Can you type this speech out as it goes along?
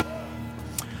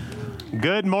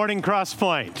Good morning, Cross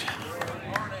Point.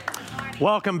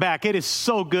 Welcome back. It is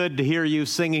so good to hear you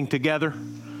singing together.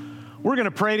 We're going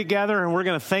to pray together, and we're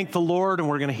going to thank the Lord, and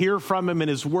we're going to hear from Him in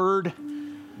His Word.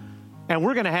 And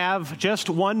we're going to have just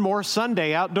one more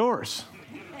Sunday outdoors.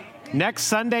 Next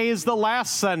Sunday is the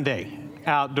last Sunday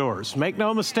outdoors. Make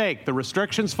no mistake, the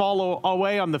restrictions fall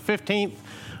away on the 15th.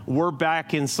 We're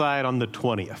back inside on the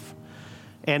 20th.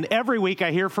 And every week I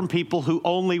hear from people who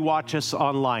only watch us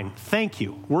online. Thank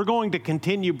you. We're going to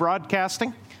continue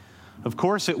broadcasting. Of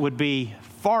course, it would be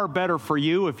far better for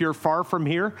you if you're far from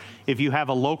here, if you have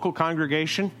a local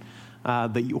congregation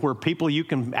where people you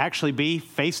can actually be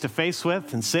face-to-face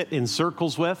with and sit in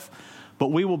circles with.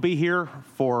 But we will be here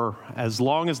for as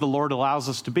long as the Lord allows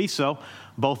us to be so,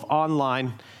 both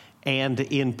online and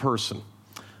in person.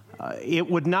 It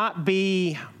would not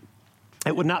be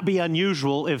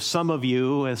unusual if some of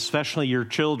you, especially your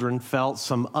children, felt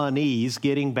some unease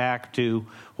getting back to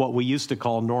what we used to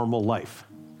call normal life.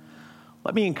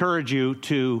 Let me encourage you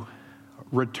to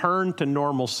return to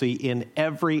normalcy in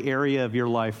every area of your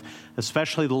life,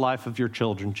 especially the life of your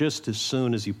children, just as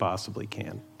soon as you possibly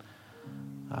can.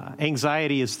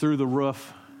 Anxiety is through the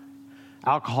roof.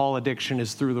 Alcohol addiction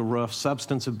is through the roof.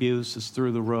 Substance abuse is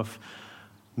through the roof.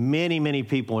 Many, many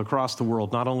people across the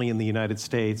world, not only in the United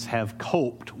States, have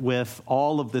coped with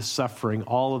all of this suffering,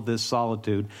 all of this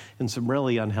solitude in some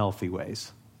really unhealthy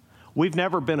ways. We've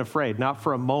never been afraid. Not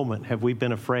for a moment have we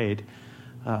been afraid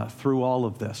through all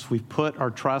of this. We've put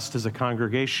our trust as a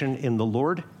congregation in the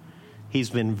Lord. He's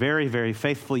been very, very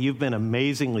faithful. You've been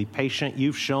amazingly patient.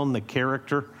 You've shown the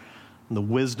character and the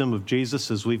wisdom of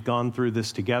Jesus as we've gone through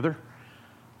this together.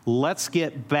 Let's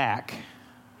get back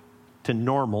to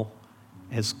normal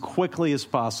as quickly as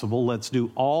possible. Let's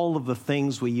do all of the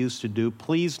things we used to do.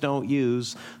 Please don't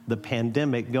use the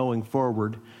pandemic going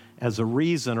forward as a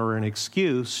reason or an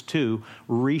excuse to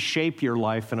reshape your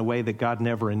life in a way that God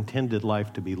never intended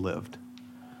life to be lived.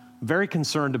 I'm very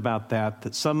concerned about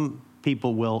that some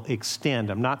people will extend.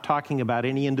 I'm not talking about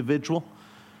any individual.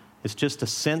 It's just a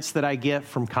sense that I get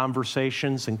from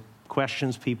conversations and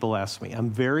questions people ask me. I'm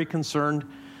very concerned,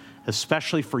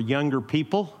 especially for younger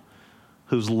people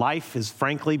whose life is,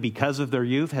 frankly, because of their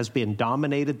youth, has been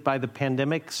dominated by the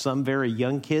pandemic. Some very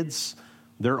young kids,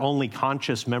 their only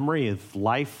conscious memory of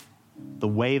life, the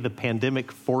way the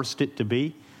pandemic forced it to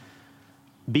be.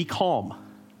 Be calm.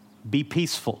 Be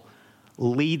peaceful.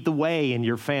 Lead the way in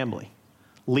your family.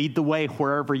 Lead the way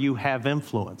wherever you have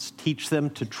influence. Teach them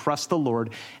to trust the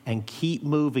Lord and keep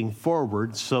moving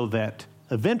forward so that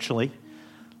eventually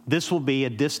this will be a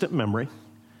distant memory.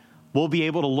 We'll be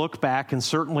able to look back and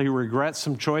certainly regret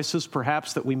some choices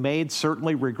perhaps that we made,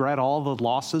 certainly regret all the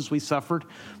losses we suffered,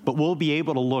 but we'll be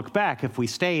able to look back. If we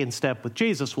stay in step with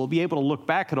Jesus, we'll be able to look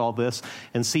back at all this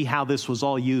and see how this was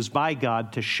all used by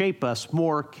God to shape us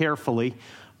more carefully,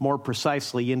 more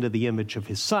precisely into the image of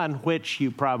His Son, which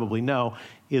you probably know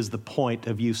is the point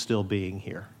of you still being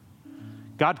here.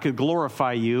 God could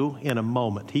glorify you in a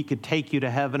moment. He could take you to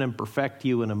heaven and perfect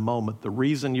you in a moment. The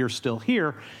reason you're still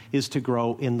here is to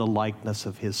grow in the likeness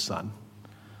of His Son.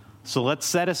 So let's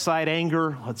set aside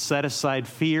anger. Let's set aside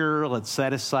fear. Let's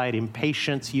set aside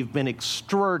impatience. You've been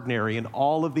extraordinary in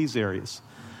all of these areas.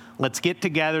 Let's get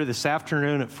together this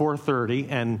afternoon at 4:30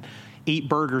 and eat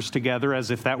burgers together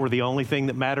as if that were the only thing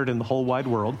that mattered in the whole wide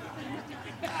world.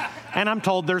 And I'm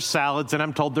told there's salads, and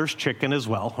I'm told there's chicken as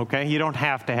well, okay? You don't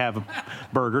have to have a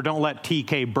burger. Don't let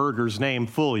TK Burger's name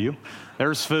fool you.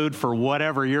 There's food for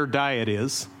whatever your diet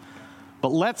is. But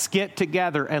let's get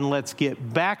together, and let's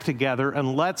get back together,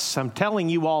 and I'm telling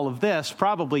you all of this,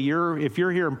 probably if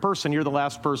you're here in person, you're the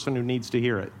last person who needs to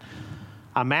hear it.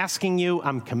 I'm asking you,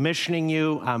 I'm commissioning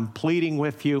you, I'm pleading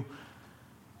with you,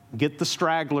 get the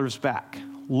stragglers back.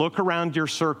 Look around your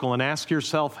circle and ask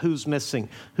yourself who's missing,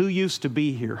 who used to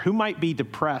be here, who might be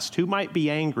depressed, who might be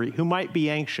angry, who might be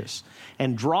anxious,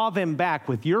 and draw them back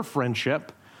with your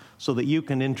friendship so that you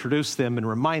can introduce them and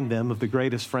remind them of the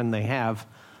greatest friend they have,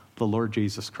 the Lord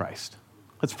Jesus Christ.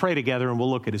 Let's pray together and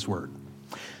we'll look at His Word.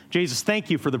 Jesus, thank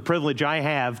you for the privilege I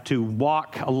have to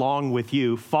walk along with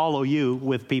you, follow you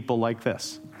with people like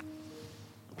this.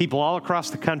 People all across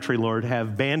the country, Lord,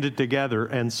 have banded together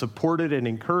and supported and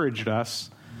encouraged us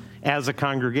as a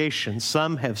congregation.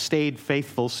 Some have stayed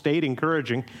faithful, stayed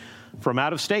encouraging from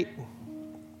out of state.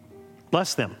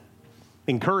 Bless them.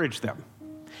 Encourage them.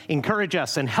 Encourage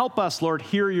us and help us, Lord,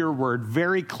 hear your word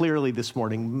very clearly this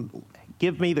morning.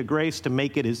 Give me the grace to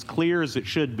make it as clear as it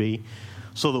should be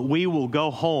so that we will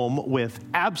go home with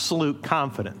absolute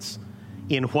confidence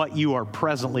in what you are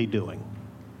presently doing.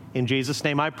 In Jesus'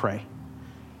 name I pray.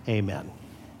 Amen.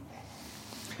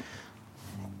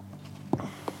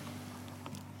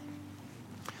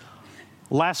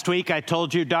 Last week I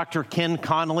told you Dr. Ken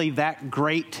Connolly, that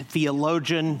great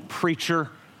theologian, preacher,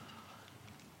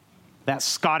 that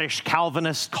Scottish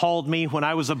Calvinist, called me when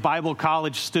I was a Bible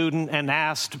college student and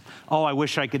asked, I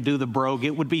wish I could do the brogue.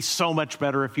 It would be so much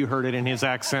better if you heard it in his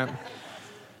accent.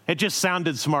 It just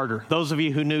sounded smarter. Those of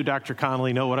you who knew Dr.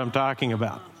 Connolly know what I'm talking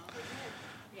about.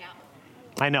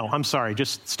 I know, I'm sorry,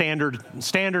 just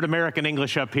standard American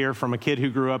English up here from a kid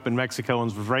who grew up in Mexico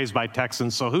and was raised by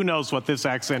Texans, so who knows what this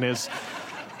accent is.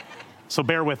 So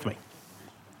bear with me.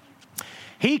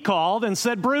 He called and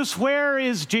said, Bruce, where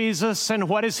is Jesus and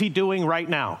what is he doing right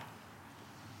now?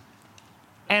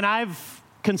 And I've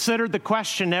considered the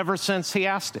question ever since he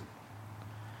asked it.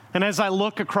 And as I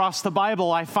look across the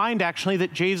Bible, I find actually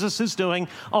that Jesus is doing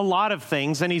a lot of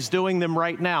things, and he's doing them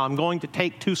right now. I'm going to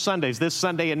take 2 Sundays, this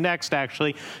Sunday and next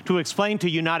actually, to explain to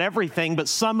you not everything, but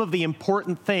some of the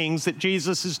important things that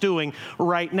Jesus is doing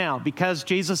right now, because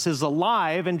Jesus is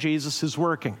alive and Jesus is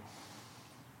working.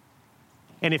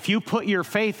 And if you put your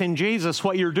faith in Jesus,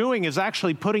 what you're doing is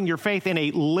actually putting your faith in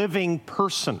a living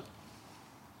person.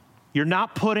 You're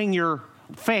not putting your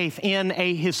faith in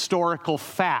a historical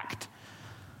fact.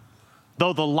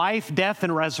 Though the life, death,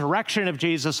 and resurrection of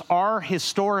Jesus are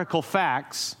historical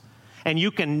facts, and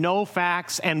you can know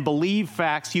facts and believe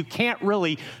facts, you can't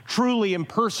really truly and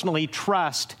personally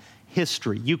trust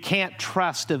history. You can't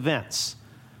trust events.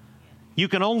 You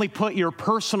can only put your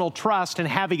personal trust in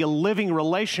having a living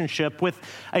relationship with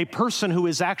a person who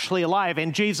is actually alive,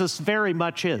 and Jesus very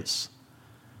much is.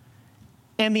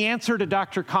 And the answer to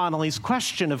Dr. Connolly's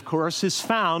question, of course, is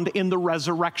found in the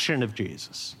resurrection of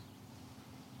Jesus.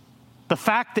 The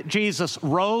fact that Jesus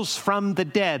rose from the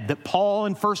dead, that Paul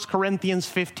in 1 Corinthians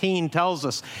 15 tells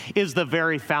us, is the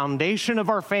very foundation of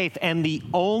our faith and the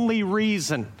only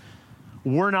reason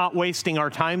we're not wasting our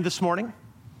time this morning.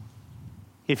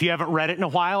 If you haven't read it in a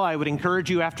while, I would encourage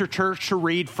you after church to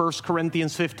read 1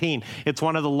 Corinthians 15. It's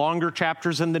one of the longer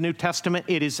chapters in the New Testament.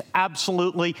 It is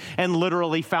absolutely and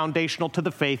literally foundational to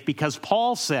the faith because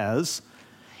Paul says,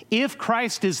 if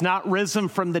Christ is not risen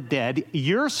from the dead,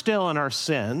 you're still in our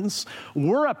sins,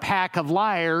 we're a pack of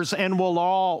liars, and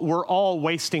we're all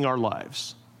wasting our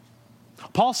lives.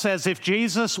 Paul says if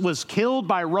Jesus was killed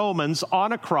by Romans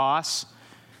on a cross,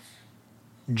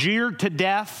 jeered to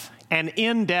death, and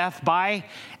in death by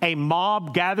a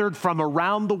mob gathered from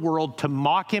around the world to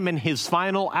mock him in his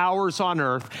final hours on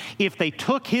earth, if they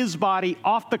took his body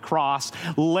off the cross,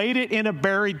 laid it in a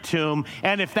buried tomb,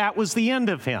 and if that was the end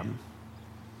of him,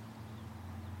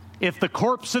 if the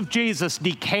corpse of Jesus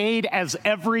decayed as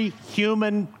every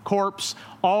human corpse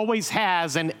always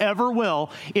has and ever will,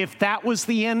 if that was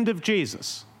the end of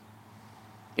Jesus,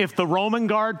 if the Roman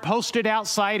guard posted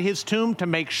outside his tomb to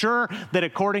make sure that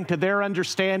according to their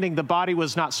understanding the body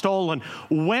was not stolen,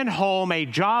 went home, a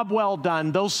job well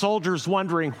done, those soldiers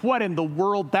wondering what in the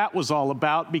world that was all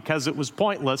about because it was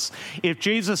pointless, if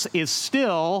Jesus is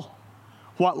still,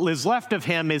 what is left of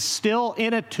him is still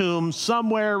in a tomb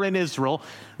somewhere in Israel,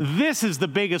 this is the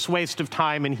biggest waste of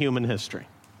time in human history.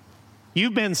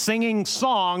 You've been singing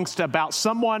songs about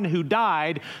someone who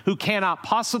died who cannot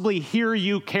possibly hear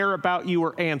you, care about you,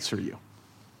 or answer you.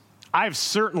 I've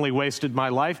certainly wasted my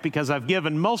life because I've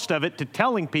given most of it to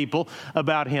telling people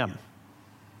about him.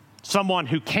 Someone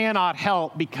who cannot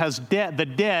help because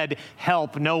the dead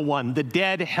help no one. The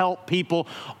dead help people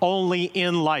only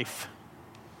in life.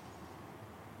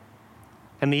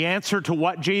 And the answer to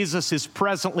what Jesus is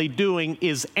presently doing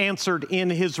is answered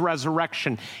in his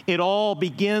resurrection. It all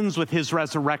begins with his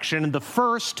resurrection. And the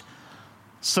first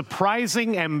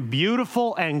surprising and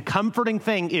beautiful and comforting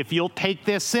thing, if you'll take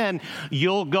this in,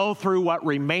 you'll go through what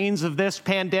remains of this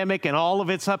pandemic and all of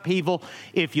its upheaval.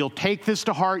 If you'll take this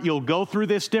to heart, you'll go through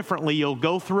this differently. You'll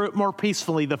go through it more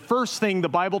peacefully. The first thing the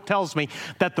Bible tells me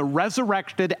that the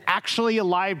resurrected, actually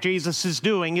alive Jesus is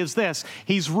doing is this.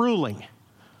 He's ruling.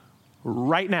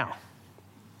 Right now.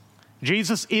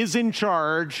 Jesus is in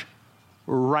charge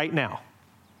right now.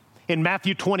 In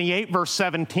Matthew 28, verse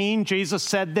 17, Jesus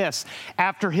said this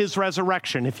after his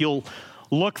resurrection. If you'll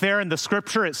look there in the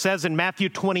scripture, it says in Matthew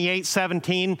 28,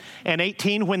 17 and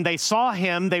 18, when they saw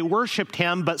him, they worshiped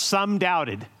him, but some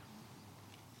doubted.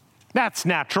 That's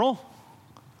natural.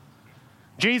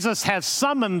 Jesus has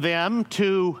summoned them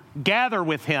to gather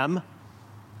with him.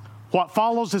 What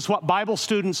follows is what Bible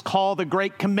students call the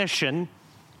Great Commission.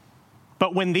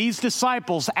 But when these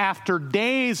disciples, after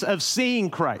days of seeing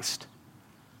Christ,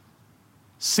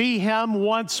 see him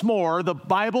once more, the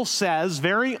Bible says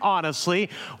very honestly,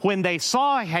 when they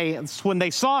saw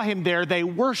him there, they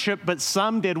worshiped, but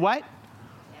some did what?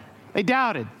 They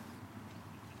doubted.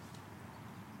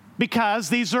 Because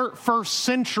these are first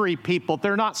century people.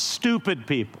 They're not stupid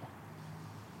people.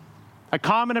 A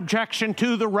common objection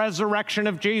to the resurrection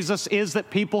of Jesus is that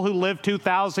people who lived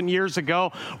 2,000 years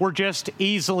ago were just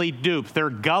easily duped. They're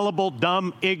gullible,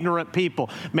 dumb, ignorant people.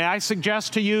 May I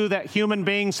suggest to you that human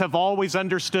beings have always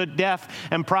understood death,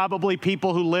 and probably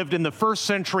people who lived in the first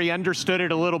century understood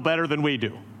it a little better than we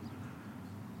do.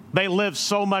 They lived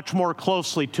so much more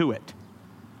closely to it.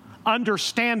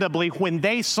 Understandably, when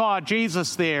they saw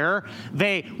Jesus there,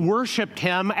 they worshiped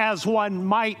him as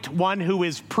one who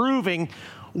is proving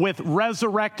with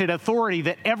resurrected authority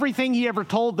that everything he ever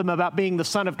told them about being the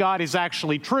Son of God is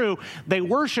actually true. They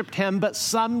worshiped him, but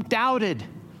some doubted.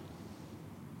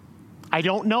 I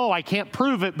don't know, I can't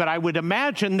prove it, but I would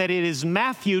imagine that it is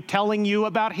Matthew telling you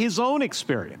about his own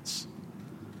experience.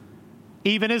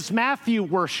 Even as Matthew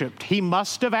worshiped, he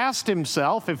must have asked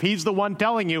himself, if he's the one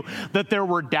telling you, that there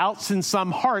were doubts in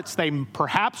some hearts. They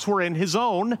perhaps were in his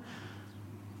own.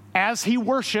 As he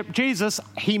worshiped Jesus,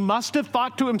 he must have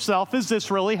thought to himself, is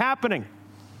this really happening?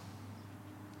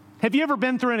 Have you ever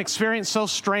been through an experience so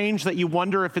strange that you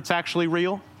wonder if it's actually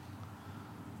real?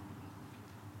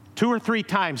 2 or 3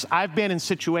 times I've been in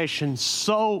situations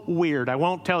so weird. I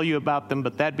won't tell you about them,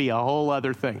 but that'd be a whole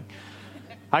other thing.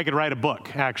 I could write a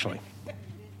book, actually,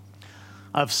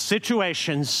 of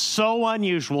situations so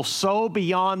unusual, so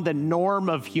beyond the norm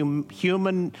of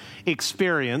human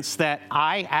experience that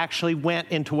I actually went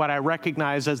into what I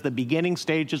recognize as the beginning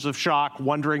stages of shock,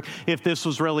 wondering if this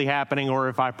was really happening or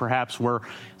if I perhaps were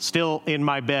still in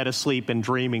my bed asleep and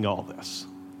dreaming all this.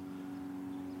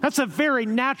 That's a very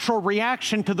natural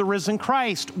reaction to the risen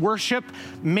Christ. Worship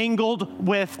mingled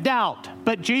with doubt.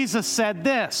 But Jesus said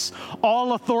this,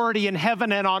 all authority in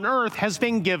heaven and on earth has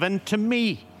been given to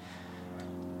me.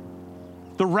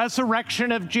 The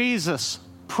resurrection of Jesus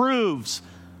proves,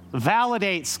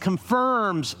 validates,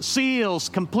 confirms, seals,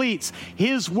 completes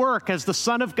his work as the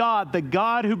Son of God, the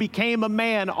God who became a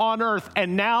man on earth,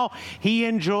 and now he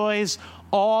enjoys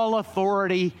all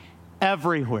authority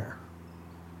everywhere.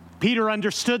 Peter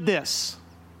understood this.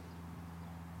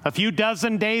 A few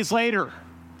dozen days later,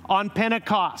 on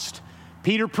Pentecost,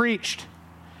 Peter preached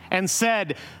and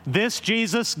said, this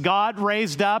Jesus God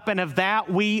raised up, and of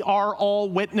that we are all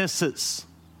witnesses.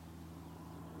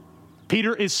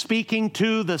 Peter is speaking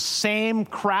to the same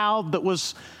crowd that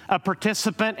was a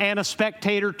participant and a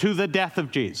spectator to the death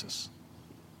of Jesus.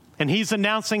 And he's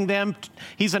announcing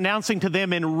to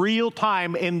them in real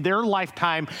time, in their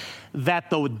lifetime, that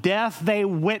the death they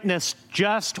witnessed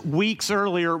just weeks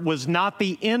earlier was not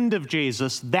the end of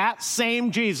Jesus. That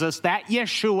same Jesus, that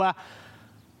Yeshua,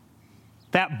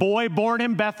 that boy born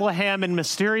in Bethlehem in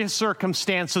mysterious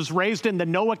circumstances, raised in the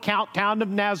no-account town of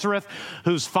Nazareth,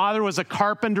 whose father was a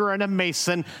carpenter and a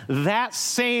mason, that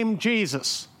same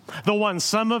Jesus, the one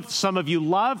some of you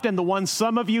loved and the one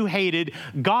some of you hated,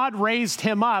 God raised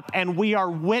him up, and we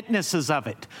are witnesses of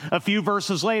it. A few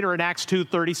verses later in Acts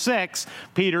 2:36,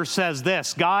 Peter says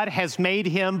this, God has made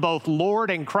him both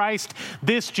Lord and Christ,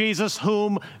 this Jesus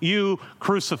whom you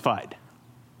crucified.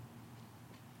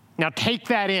 Now take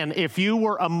that in. If you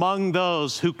were among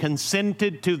those who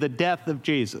consented to the death of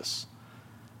Jesus,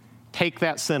 take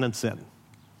that sentence in.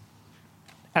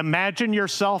 Imagine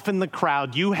yourself in the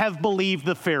crowd. You have believed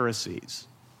the Pharisees.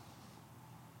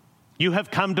 You have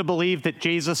come to believe that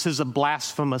Jesus is a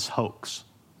blasphemous hoax.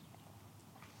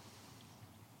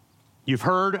 You've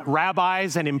heard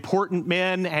rabbis and important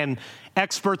men and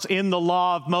experts in the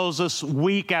law of Moses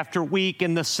week after week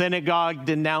in the synagogue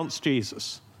denounce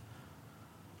Jesus.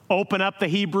 Open up the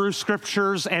Hebrew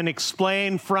scriptures and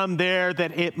explain from there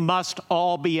that it must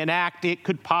all be an act. It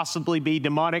could possibly be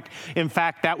demonic. In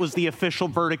fact, that was the official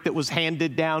verdict that was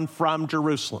handed down from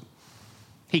Jerusalem.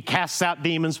 He casts out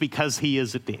demons because he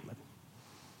is a demon.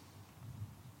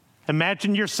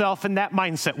 Imagine yourself in that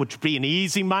mindset, which would be an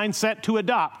easy mindset to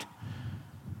adopt,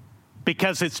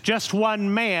 because it's just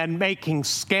one man making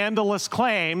scandalous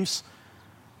claims,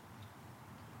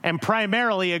 and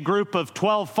primarily a group of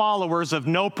 12 followers of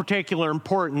no particular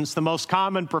importance, the most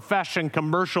common profession,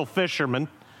 commercial fishermen,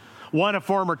 one a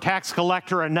former tax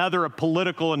collector, another a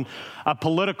political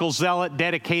zealot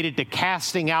dedicated to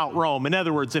casting out Rome. In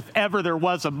other words, if ever there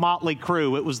was a motley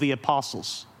crew, it was the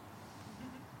apostles.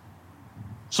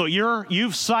 So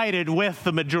you've sided with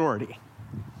the majority.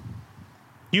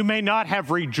 You may not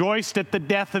have rejoiced at the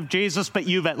death of Jesus, but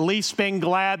you've at least been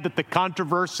glad that the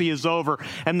controversy is over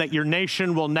and that your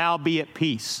nation will now be at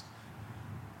peace.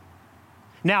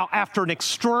 Now, after an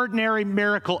extraordinary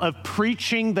miracle of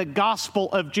preaching the gospel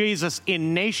of Jesus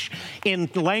in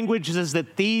languages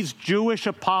that these Jewish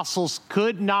apostles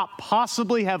could not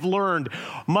possibly have learned,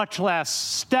 much less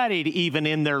studied even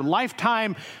in their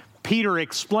lifetime, Peter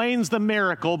explains the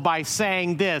miracle by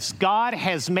saying this: God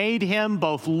has made him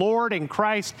both Lord and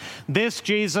Christ, this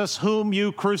Jesus whom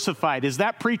you crucified. Is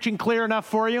that preaching clear enough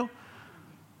for you?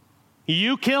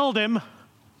 You killed him.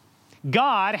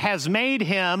 God has made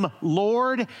him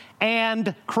Lord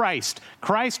and Christ.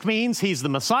 Christ means he's the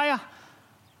Messiah.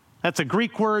 That's a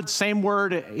Greek word, same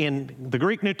word in the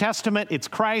Greek New Testament. It's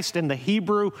Christ. In the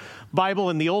Hebrew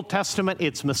Bible in the Old Testament,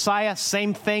 it's Messiah.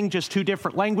 Same thing, just two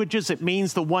different languages. It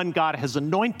means the one God has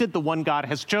anointed, the one God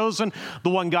has chosen, the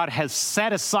one God has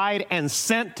set aside and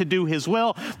sent to do his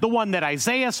will, the one that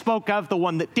Isaiah spoke of, the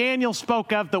one that Daniel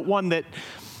spoke of, the one that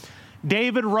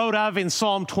David wrote of in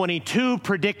Psalm 22,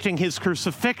 predicting his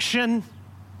crucifixion.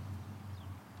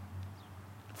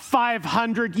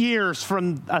 500 years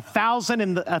from 1000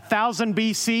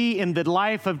 BC in the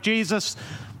life of Jesus,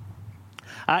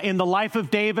 in the life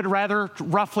of David, rather,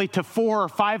 roughly to 400 or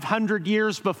 500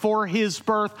 years before his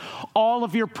birth, all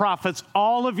of your prophets,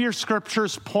 all of your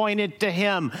scriptures pointed to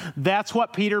him. That's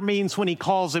what Peter means when he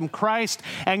calls him Christ.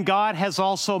 And God has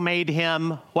also made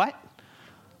him, what?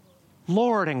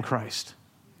 Lord in Christ.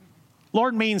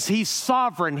 Lord means he's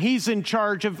sovereign. He's in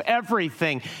charge of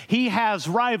everything. He has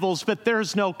rivals, but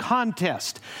there's no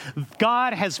contest.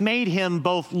 God has made him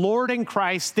both Lord and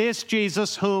Christ, this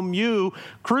Jesus whom you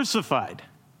crucified.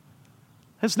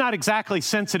 It's not exactly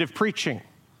sensitive preaching.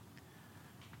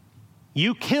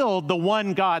 You killed the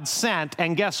one God sent,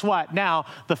 and guess what? Now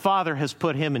the Father has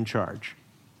put him in charge.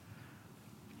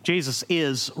 Jesus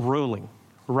is ruling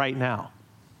right now.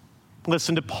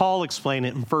 Listen to Paul explain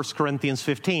it in 1 Corinthians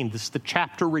 15. This is the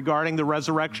chapter regarding the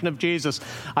resurrection of Jesus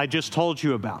I just told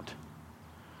you about.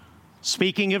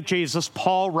 Speaking of Jesus,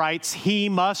 Paul writes, he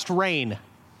must reign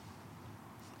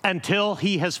until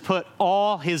he has put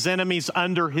all his enemies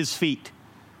under his feet.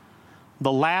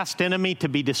 The last enemy to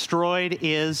be destroyed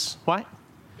is what?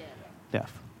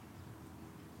 Death.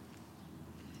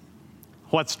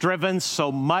 What's driven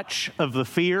so much of the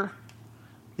fear,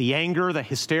 the anger, the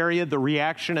hysteria, the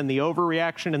reaction, and the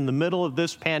overreaction in the middle of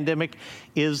this pandemic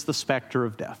is the specter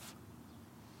of death.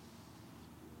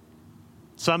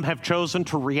 Some have chosen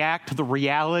to react to the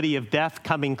reality of death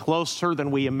coming closer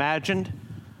than we imagined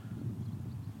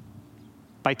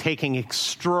by taking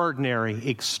extraordinary,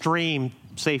 extreme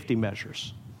safety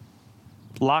measures,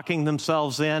 locking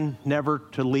themselves in, never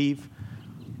to leave.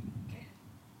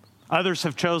 Others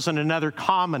have chosen another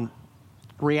common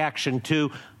reaction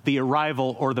to the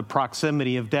arrival or the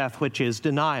proximity of death, which is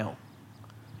denial.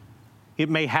 It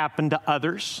may happen to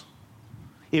others.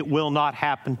 It will not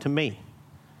happen to me.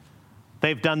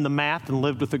 They've done the math and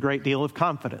lived with a great deal of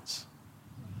confidence.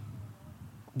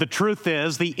 The truth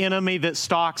is, the enemy that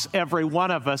stalks every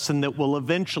one of us and that will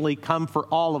eventually come for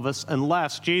all of us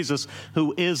unless Jesus,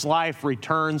 who is life,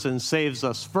 returns and saves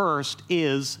us first,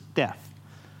 is death.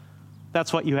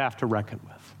 That's what you have to reckon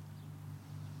with.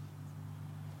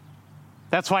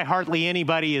 That's why hardly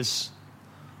anybody is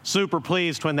super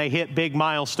pleased when they hit big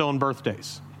milestone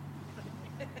birthdays.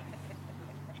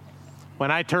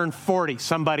 When I turned 40,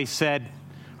 somebody said,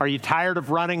 "Are you tired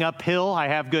of running uphill? I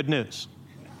have good news."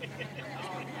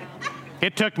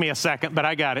 It took me a second, but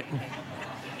I got it.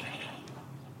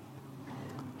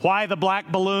 Why the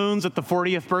black balloons at the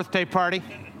 40th birthday party?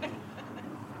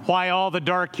 Why all the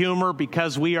dark humor?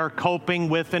 Because we are coping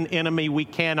with an enemy we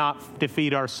cannot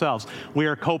defeat ourselves. We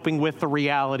are coping with the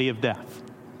reality of death.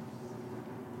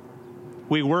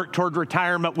 We work toward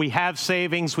retirement. We have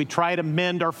savings. We try to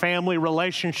mend our family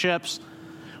relationships.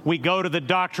 We go to the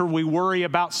doctor. We worry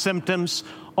about symptoms,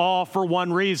 all for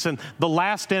one reason. The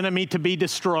last enemy to be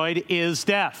destroyed is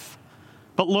death.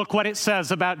 But look what it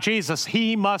says about Jesus.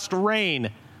 He must reign.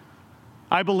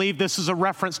 I believe this is a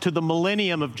reference to the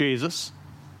millennium of Jesus.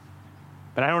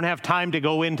 But I don't have time to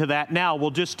go into that now.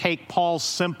 We'll just take Paul's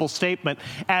simple statement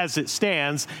as it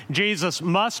stands. Jesus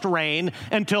must reign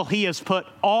until he has put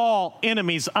all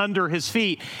enemies under his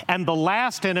feet. And the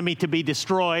last enemy to be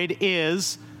destroyed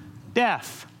is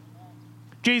death.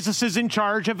 Jesus is in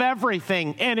charge of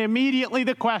everything. And immediately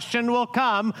the question will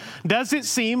come, does it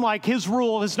seem like his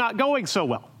rule is not going so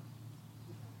well?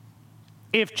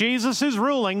 If Jesus is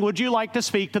ruling, would you like to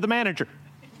speak to the manager?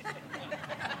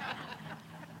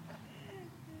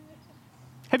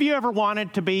 Have you ever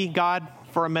wanted to be God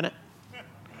for a minute?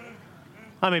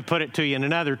 Let me put it to you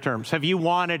in other terms. Have you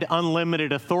wanted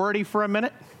unlimited authority for a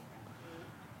minute?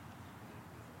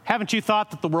 Haven't you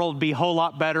thought that the world would be a whole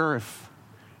lot better if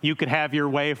you could have your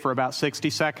way for about 60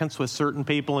 seconds with certain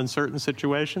people in certain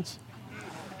situations?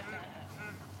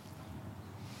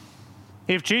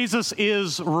 If Jesus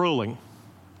is ruling,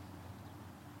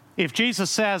 if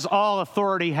Jesus says all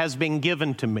authority has been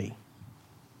given to me,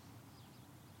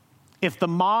 If the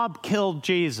mob killed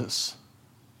Jesus,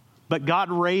 but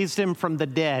God raised him from the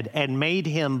dead and made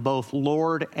him both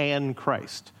Lord and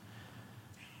Christ,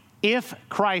 if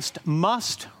Christ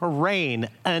must reign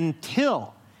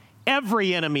until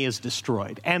every enemy is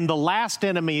destroyed and the last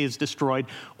enemy is destroyed,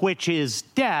 which is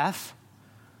death,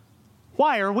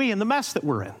 why are we in the mess that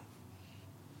we're in?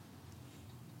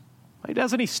 Why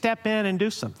doesn't he step in and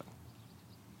do something?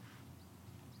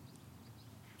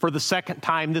 For the second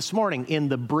time this morning, in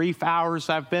the brief hours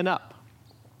I've been up,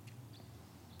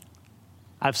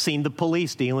 I've seen the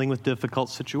police dealing with difficult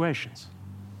situations.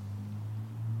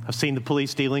 I've seen the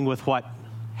police dealing with what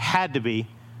had to be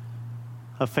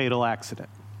a fatal accident.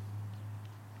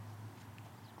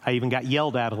 I even got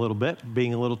yelled at a little bit,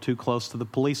 being a little too close to the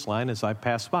police line as I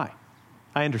passed by.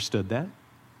 I understood that.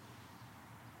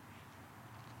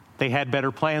 They had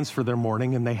better plans for their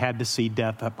morning and they had to see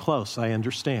death up close. I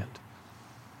understand.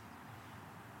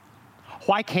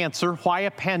 Why cancer? Why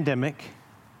a pandemic?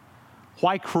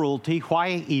 Why cruelty?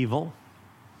 Why evil?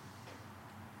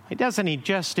 Why doesn't he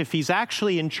just, if he's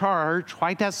actually in charge,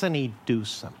 why doesn't he do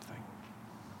something?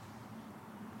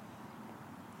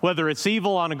 Whether it's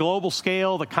evil on a global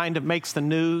scale, the kind that makes the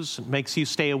news, makes you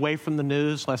stay away from the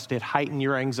news, lest it heighten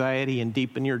your anxiety and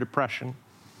deepen your depression,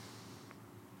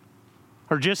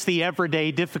 or just the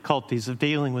everyday difficulties of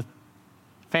dealing with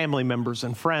family members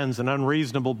and friends and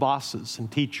unreasonable bosses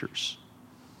and teachers,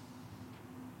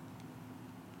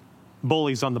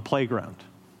 bullies on the playground.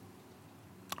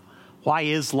 Why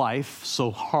is life so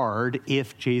hard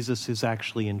if Jesus is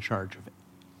actually in charge of it?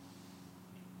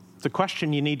 It's a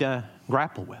question you need to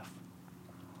grapple with.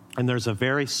 And there's a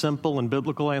very simple and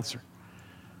biblical answer.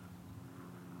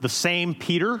 The same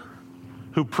Peter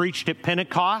who preached at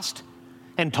Pentecost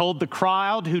and told the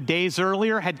crowd who days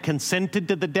earlier had consented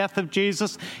to the death of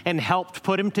Jesus and helped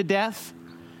put him to death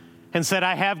and said,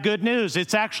 I have good news.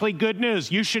 It's actually good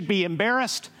news. You should be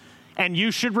embarrassed and you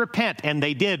should repent. And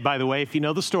they did, by the way, if you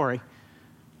know the story.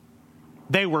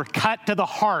 They were cut to the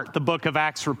heart, the book of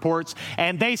Acts reports,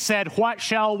 and they said, what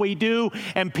shall we do?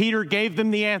 And Peter gave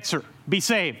them the answer, be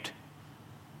saved.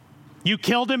 You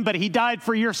killed him, but he died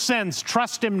for your sins.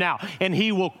 Trust him now, and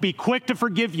he will be quick to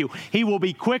forgive you. He will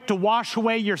be quick to wash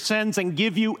away your sins and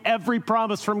give you every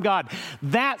promise from God.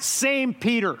 That same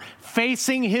Peter,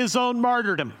 facing his own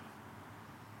martyrdom,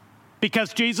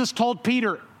 because Jesus told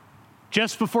Peter,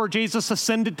 just before Jesus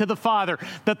ascended to the Father,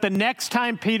 that the next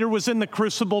time Peter was in the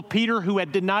crucible, Peter, who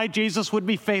had denied Jesus, would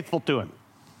be faithful to him.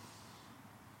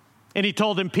 And he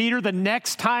told him, Peter, the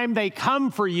next time they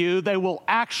come for you, they will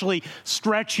actually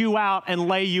stretch you out and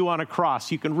lay you on a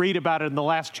cross. You can read about it in the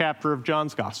last chapter of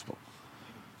John's Gospel.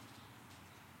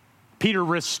 Peter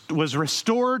was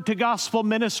restored to gospel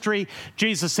ministry.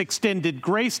 Jesus extended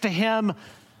grace to him,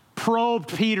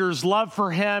 probed Peter's love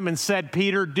for him, and said,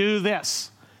 Peter, do this.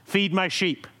 Feed my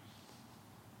sheep.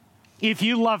 If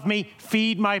you love me,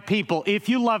 feed my people. If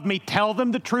you love me, tell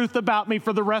them the truth about me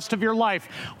for the rest of your life,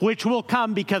 which will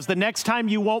come because the next time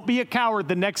you won't be a coward.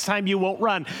 The next time you won't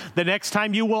run. The next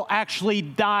time you will actually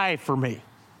die for me.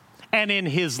 And in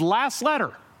his last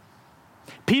letter,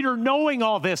 Peter, knowing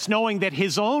all this, knowing that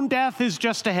his own death is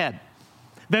just ahead,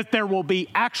 that there will be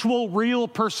actual real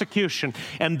persecution,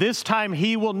 and this time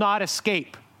he will not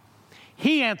escape,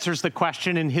 he answers the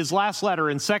question in his last letter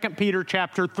in 2 Peter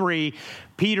chapter 3.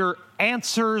 Peter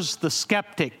answers the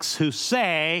skeptics who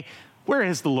say, where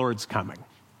is the Lord's coming?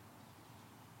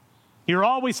 You're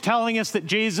always telling us that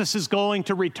Jesus is going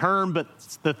to return, but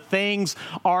the things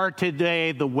are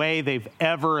today the way they've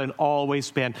ever and always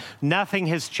been. Nothing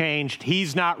has changed.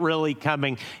 He's not really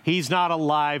coming. He's not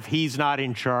alive. He's not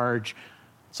in charge.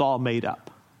 It's all made up.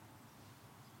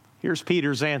 Here's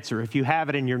Peter's answer. If you have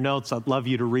it in your notes, I'd love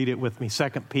you to read it with me. 2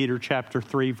 Peter chapter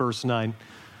 3, verse 9.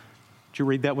 Would you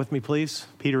read that with me, please?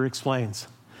 Peter explains.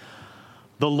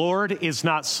 The Lord is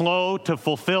not slow to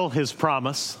fulfill his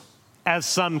promise, as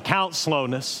some count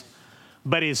slowness,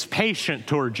 but is patient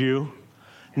toward you,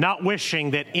 not wishing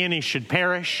that any should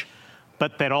perish,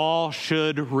 but that all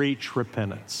should reach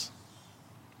repentance.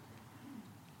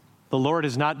 The Lord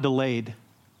is not delayed,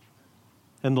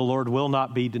 and the Lord will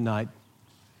not be denied.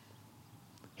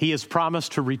 He has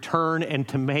promised to return and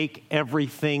to make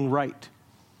everything right.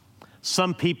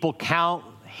 Some people count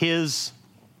his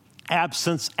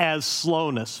absence as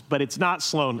slowness, but it's not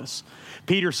slowness.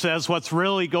 Peter says what's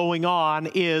really going on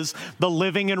is the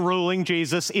living and ruling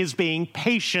Jesus is being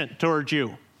patient toward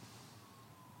you.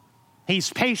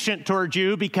 He's patient toward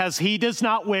you because he does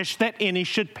not wish that any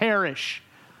should perish.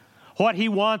 What he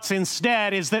wants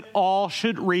instead is that all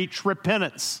should reach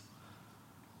repentance.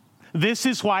 This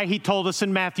is why he told us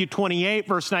in Matthew 28,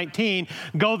 verse 19,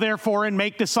 go therefore and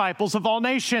make disciples of all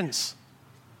nations.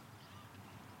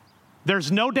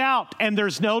 There's no doubt and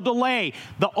there's no delay.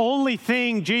 The only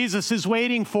thing Jesus is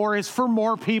waiting for is for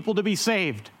more people to be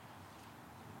saved.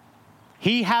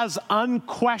 He has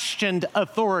unquestioned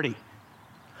authority.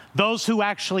 Those who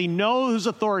actually know his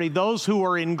authority, those who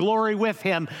are in glory with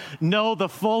him, know the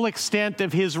full extent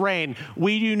of his reign.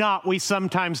 We do not. We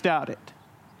sometimes doubt it.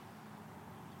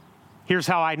 Here's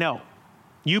how I know.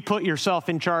 You put yourself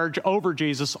in charge over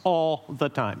Jesus all the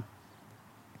time.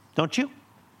 Don't you?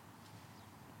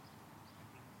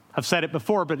 I've said it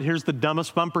before, but here's the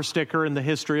dumbest bumper sticker in the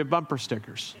history of bumper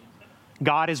stickers.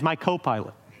 God is my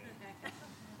co-pilot.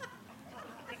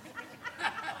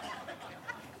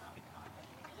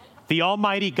 The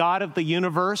almighty God of the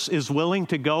universe is willing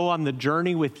to go on the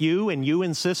journey with you, and you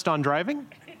insist on driving?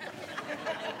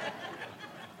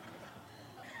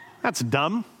 That's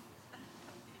dumb.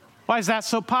 Why is that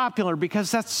so popular?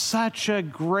 Because that's such a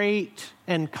great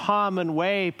and common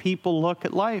way people look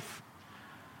at life.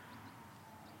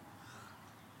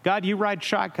 God, you ride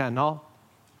shotgun.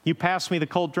 You pass me the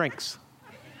cold drinks.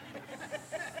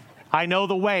 I know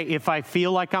the way. If I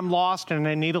feel like I'm lost and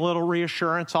I need a little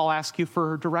reassurance, I'll ask you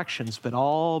for directions, but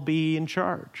I'll be in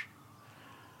charge.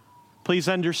 Please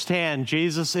understand,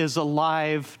 Jesus is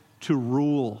alive to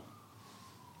rule.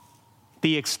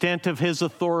 The extent of his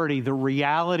authority, the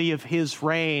reality of his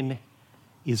reign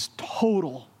is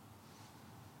total.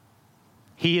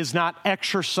 He is not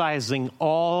exercising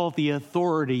all the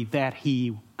authority that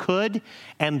he could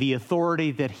and the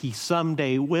authority that he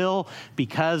someday will,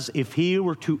 because if he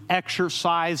were to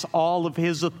exercise all of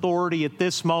his authority at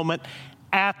this moment,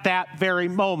 at that very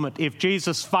moment, if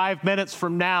Jesus 5 minutes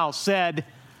from now said,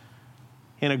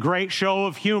 in a great show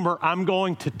of humor, I'm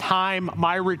going to time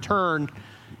my return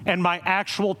and my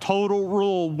actual total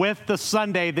rule with the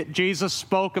Sunday that Jesus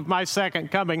spoke of my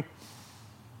second coming,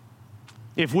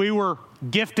 if we were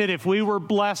gifted, if we were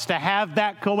blessed to have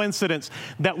that coincidence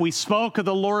that we spoke of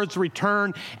the Lord's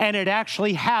return and it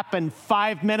actually happened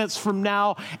 5 minutes from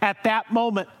now, at that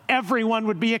moment, everyone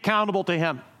would be accountable to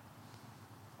him.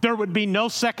 There would be no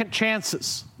second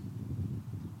chances.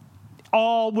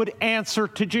 All would answer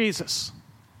to Jesus.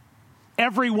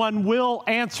 Everyone will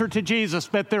answer to Jesus,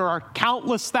 but there are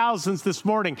countless thousands this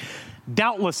morning,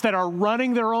 doubtless, that are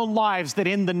running their own lives that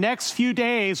in the next few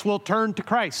days will turn to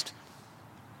Christ.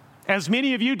 As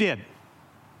many of you did.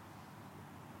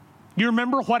 You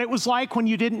remember what it was like when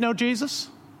you didn't know Jesus?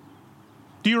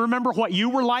 Do you remember what you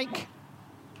were like?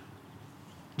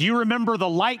 Do you remember the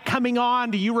light coming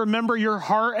on? Do you remember your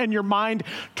heart and your mind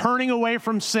turning away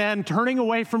from sin, turning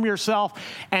away from yourself,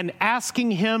 and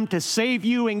asking him to save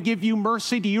you and give you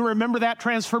mercy? Do you remember that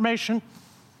transformation?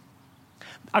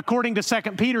 According to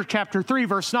 2 Peter chapter 3,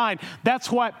 verse 9, that's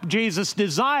what Jesus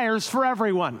desires for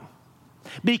everyone.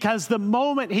 Because the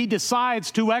moment he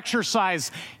decides to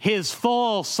exercise his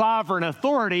full sovereign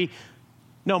authority,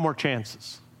 no more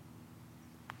chances.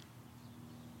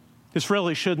 This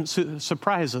really shouldn't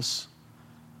surprise us.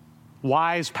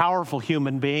 Wise, powerful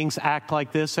human beings act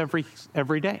like this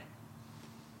every day.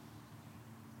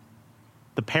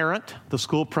 The parent, the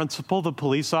school principal, the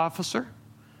police officer,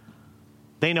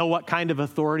 they know what kind of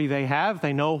authority they have.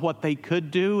 They know what they could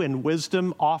do. In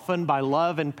wisdom, often by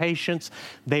love and patience,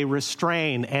 they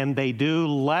restrain and they do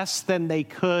less than they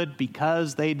could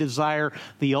because they desire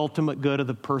the ultimate good of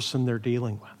the person they're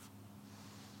dealing with.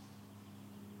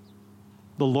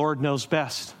 The Lord knows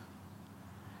best.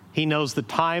 He knows the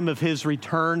time of his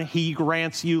return. He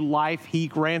grants you life. He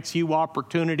grants you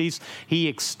opportunities. He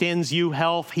extends you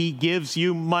health. He gives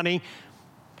you money.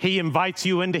 He invites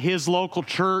you into his local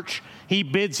church. He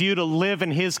bids you to live in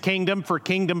his kingdom for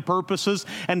kingdom purposes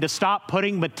and to stop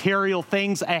putting material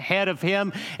things ahead of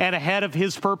him and ahead of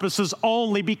his purposes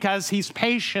only because he's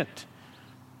patient.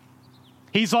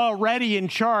 He's already in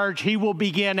charge. He will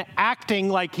begin acting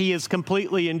like he is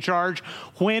completely in charge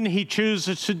when he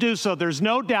chooses to do so. There's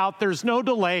no doubt, there's no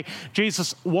delay.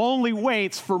 Jesus only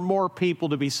waits for more people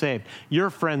to be saved. Your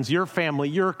friends, your family,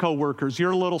 your coworkers,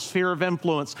 your little sphere of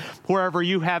influence, wherever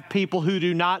you have people who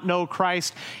do not know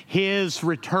Christ, his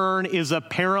return is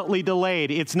apparently delayed.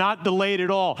 It's not delayed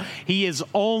at all. He is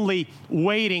only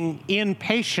waiting in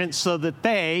patience so that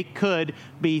they could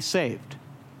be saved.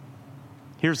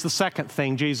 Here's the second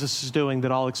thing Jesus is doing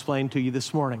that I'll explain to you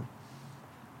this morning.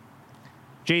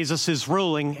 Jesus is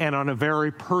ruling, and on a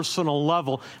very personal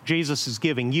level, Jesus is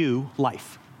giving you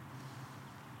life.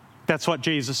 That's what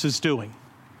Jesus is doing.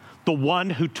 The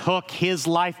one who took his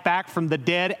life back from the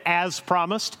dead as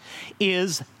promised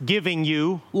is giving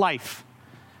you life.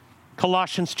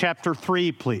 Colossians chapter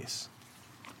 3, please.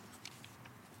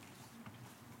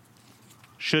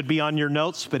 should be on your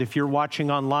notes, but if you're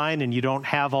watching online and you don't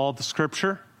have all the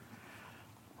scripture,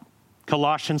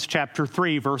 Colossians chapter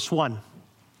 3, verse 1.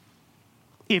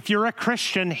 If you're a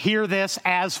Christian, hear this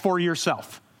as for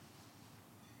yourself.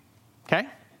 Okay?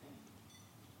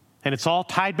 And it's all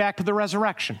tied back to the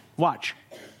resurrection. Watch.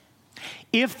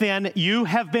 If then you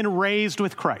have been raised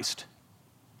with Christ.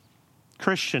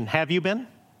 Christian, have you been?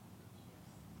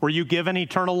 Were you given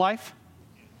eternal life?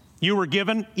 You were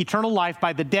given eternal life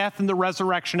by the death and the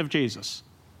resurrection of Jesus.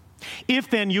 If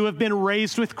then you have been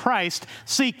raised with Christ,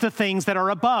 seek the things that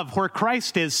are above, where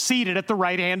Christ is seated at the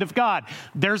right hand of God.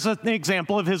 There's an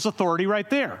example of his authority right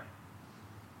there.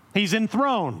 He's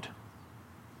enthroned.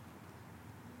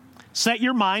 Set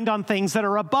your mind on things that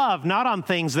are above, not on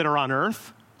things that are on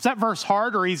earth. Is that verse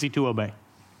hard or easy to obey?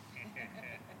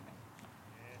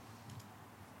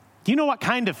 Do you know what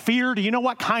kind of fear? Do you know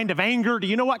what kind of anger? Do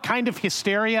you know what kind of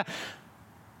hysteria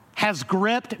has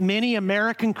gripped many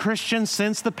American Christians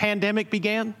since the pandemic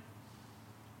began?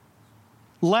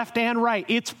 Left and right,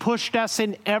 it's pushed us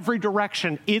in every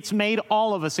direction. It's made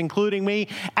all of us, including me,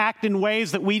 act in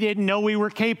ways that we didn't know we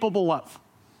were capable of.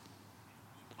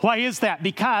 Why is that?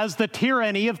 Because the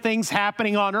tyranny of things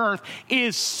happening on earth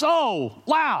is so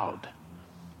loud,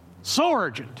 so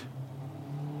urgent.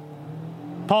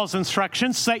 Paul's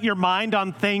instructions, set your mind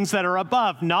on things that are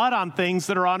above, not on things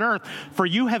that are on earth, for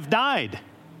you have died,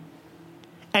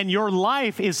 and your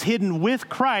life is hidden with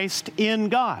Christ in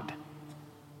God.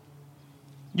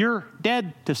 You're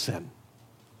dead to sin.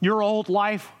 Your old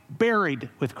life buried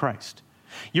with Christ.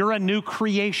 You're a new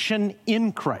creation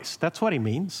in Christ. That's what he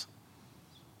means.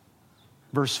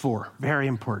 Verse 4, very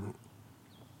important.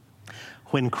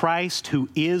 When Christ, who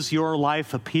is your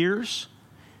life, appears,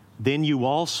 then you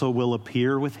also will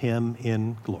appear with him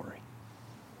in glory.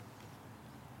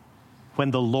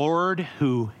 When the Lord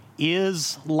who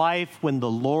is life, when the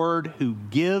Lord who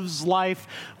gives life,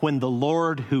 when the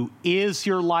Lord who is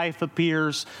your life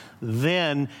appears,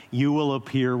 then you will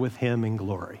appear with him in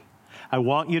glory. I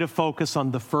want you to focus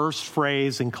on the first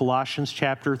phrase in Colossians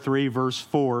chapter 3, verse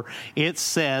 4. It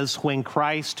says, when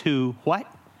Christ who, what?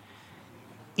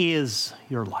 Is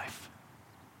your life.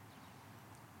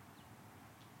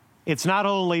 It's not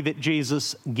only that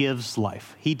Jesus gives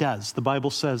life. He does. The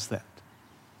Bible says that.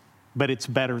 But it's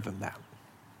better than that.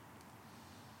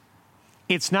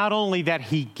 It's not only that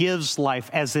he gives life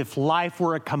as if life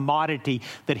were a commodity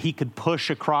that he could push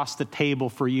across the table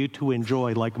for you to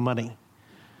enjoy like money,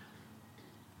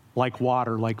 like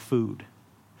water, like food.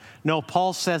 No,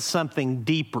 Paul says something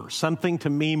deeper, something to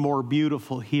me more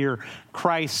beautiful here.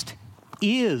 Christ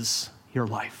is your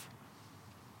life.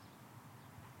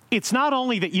 It's not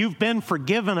only that you've been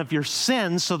forgiven of your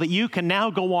sins so that you can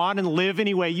now go on and live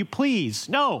any way you please.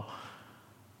 No.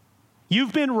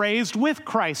 You've been raised with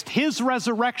Christ. His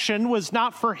resurrection was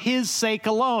not for his sake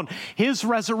alone. His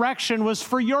resurrection was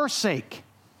for your sake.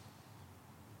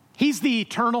 He's the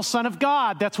eternal Son of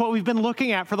God. That's what we've been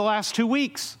looking at for the last 2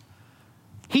 weeks.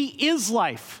 He is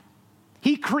life.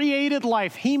 He created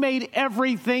life. He made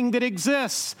everything that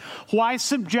exists. Why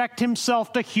subject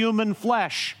himself to human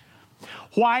flesh?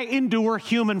 Why endure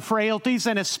human frailties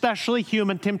and especially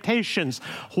human temptations?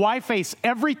 Why face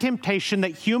every temptation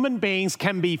that human beings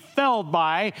can be felled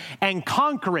by and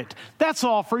conquer it? That's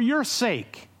all for your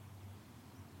sake.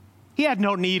 He had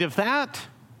no need of that.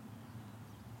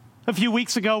 A few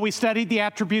weeks ago, we studied the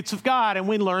attributes of God, and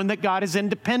we learned that God is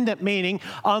independent, meaning,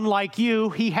 unlike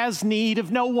you, he has need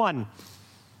of no one.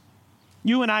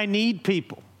 You and I need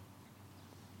people.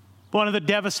 One of the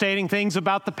devastating things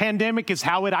about the pandemic is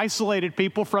how it isolated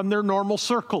people from their normal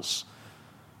circles.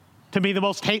 To me, the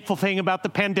most hateful thing about the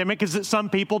pandemic is that some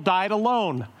people died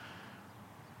alone.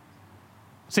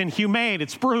 It's inhumane.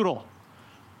 It's brutal.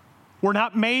 We're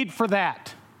not made for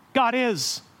that. God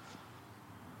is.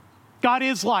 God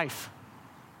is life.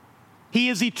 He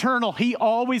is eternal. He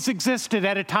always existed.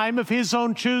 At a time of his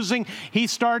own choosing, he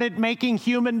started making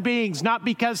human beings, not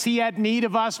because he had need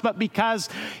of us, but because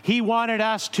he wanted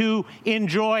us to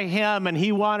enjoy him, and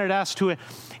he wanted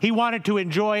to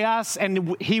enjoy us,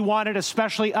 and he wanted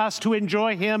especially us to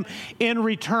enjoy him in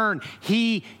return.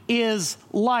 He is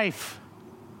life.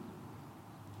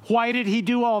 Why did he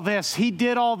do all this? He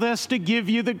did all this to give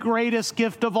you the greatest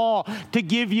gift of all, to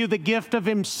give you the gift of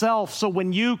himself. So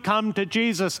when you come to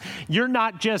Jesus, you're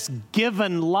not just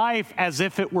given life as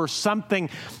if it were something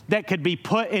that could be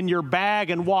put in your bag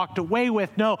and walked away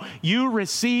with. No, you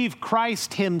receive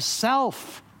Christ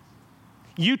himself.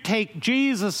 You take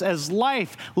Jesus as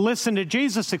life. Listen to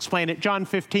Jesus explain it, John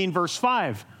 15, verse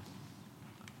 5.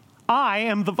 I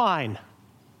am the vine.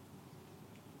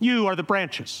 You are the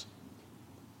branches.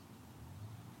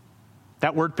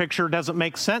 That word picture doesn't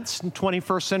make sense in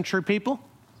 21st century people.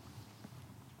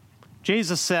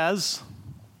 Jesus says,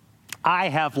 I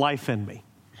have life in me.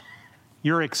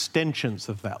 You're extensions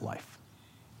of that life.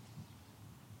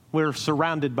 We're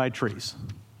surrounded by trees.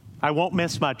 I won't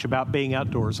miss much about being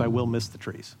outdoors. I will miss the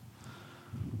trees.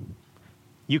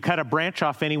 You cut a branch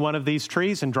off any one of these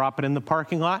trees and drop it in the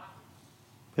parking lot,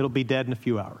 it'll be dead in a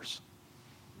few hours.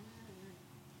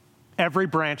 Every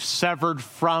branch severed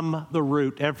from the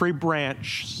root, every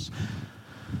branch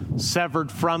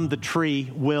severed from the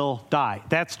tree will die.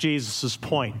 That's Jesus'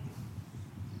 point.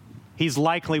 He's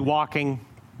likely walking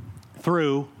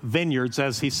through vineyards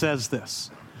as he says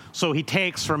this. So he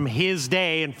takes from his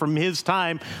day and from his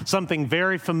time something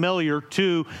very familiar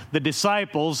to the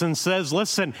disciples and says,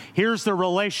 listen, here's the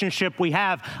relationship we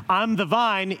have. I'm the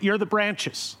vine, you're the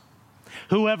branches.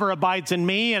 Whoever abides in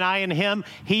me and I in him,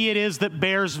 he it is that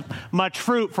bears much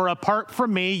fruit. For apart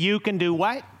from me, you can do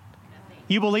what? Nothing.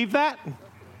 You believe that?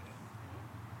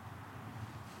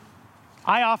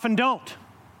 I often don't.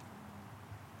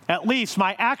 At least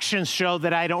my actions show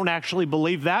that I don't actually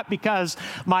believe that, because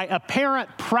my apparent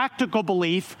practical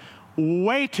belief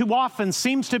way too often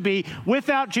seems to be,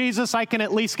 without Jesus, I can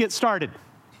at least get started.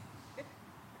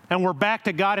 And we're back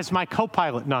to God as my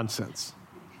co-pilot nonsense.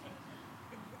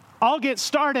 I'll get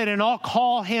started and I'll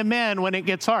call him in when it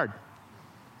gets hard.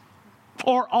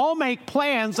 Or I'll make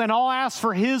plans and I'll ask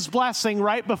for his blessing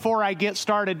right before I get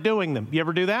started doing them. You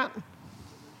ever do that?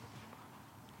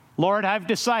 Lord, I've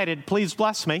decided, please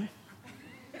bless me.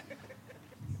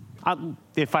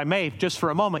 If I may, just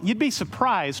for a moment, you'd be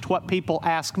surprised what people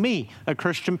ask me, a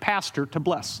Christian pastor, to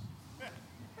bless.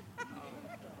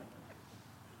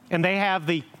 And they have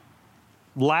the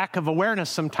lack of awareness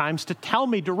sometimes to tell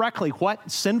me directly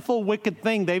what sinful, wicked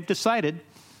thing they've decided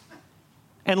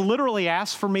and literally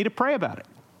ask for me to pray about it.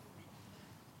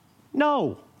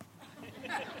 No.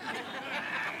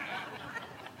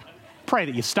 Pray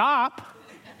that you stop.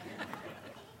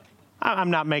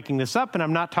 I'm not making this up, and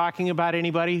I'm not talking about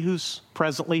anybody who's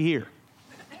presently here.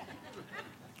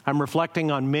 I'm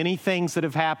reflecting on many things that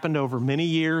have happened over many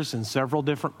years in several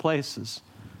different places,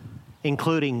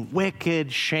 including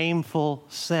wicked, shameful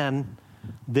sin.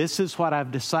 This is what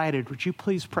I've decided. Would you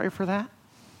please pray for that?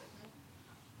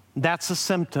 That's a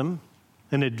symptom,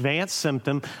 an advanced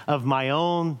symptom of my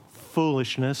own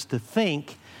foolishness to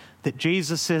think that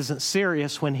Jesus isn't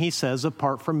serious when he says,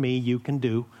 apart from me, you can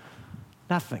do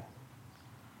nothing.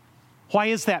 Why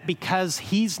is that? Because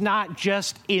he's not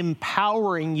just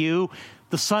empowering you.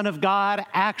 The Son of God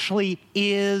actually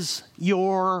is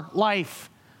your life.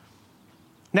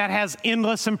 That has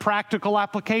endless and practical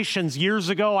applications. Years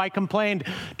ago, I complained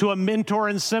to a mentor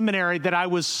in seminary that I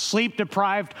was sleep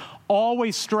deprived,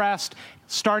 always stressed,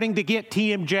 starting to get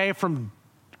TMJ from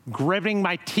gritting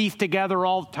my teeth together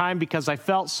all the time because I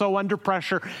felt so under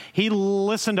pressure. He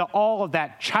listened to all of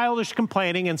that childish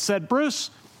complaining and said, Bruce,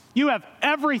 you have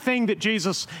everything that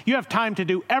you have time to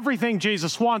do everything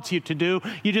Jesus wants you to do.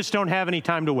 You just don't have any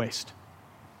time to waste.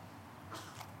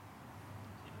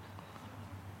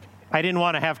 I didn't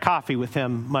want to have coffee with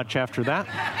him much after that.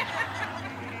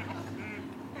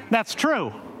 That's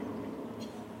true.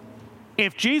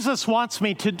 If Jesus wants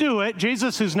me to do it,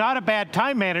 Jesus, who's not a bad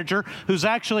time manager, who's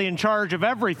actually in charge of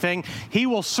everything, he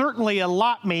will certainly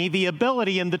allot me the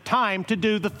ability and the time to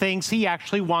do the things he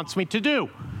actually wants me to do.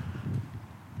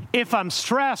 If I'm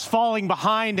stressed, falling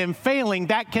behind, and failing,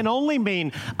 that can only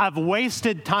mean I've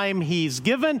wasted time he's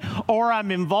given, or I'm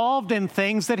involved in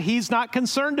things that he's not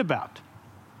concerned about.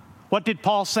 What did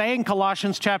Paul say in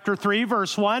Colossians chapter 3,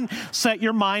 verse 1? Set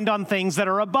your mind on things that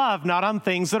are above, not on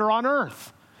things that are on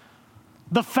earth.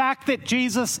 The fact that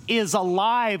Jesus is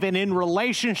alive and in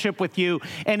relationship with you,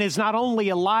 and is not only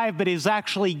alive, but is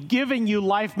actually giving you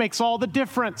life, makes all the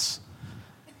difference.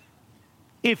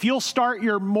 If you'll start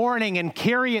your morning and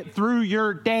carry it through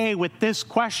your day with this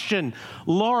question,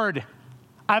 Lord,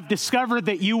 I've discovered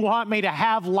that you want me to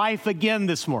have life again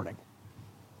this morning.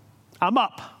 I'm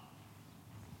up.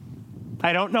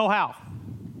 I don't know how.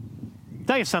 I'll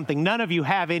tell you something, none of you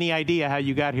have any idea how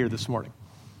you got here this morning.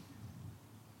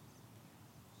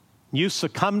 You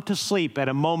succumbed to sleep at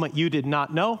a moment you did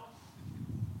not know,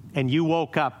 and you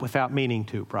woke up without meaning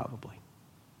to, probably.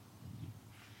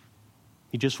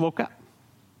 You just woke up.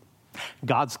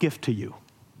 God's gift to you,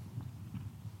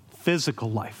 physical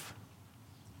life.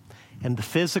 And the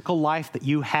physical life that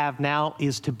you have now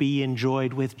is to be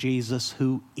enjoyed with Jesus,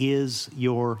 who is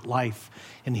your life.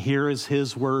 And here is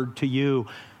his word to you.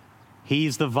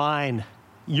 He's the vine,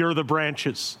 you're the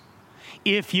branches.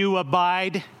 If you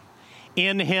abide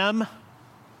in him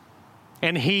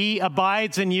and he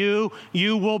abides in you,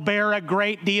 you will bear a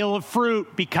great deal of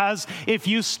fruit, because if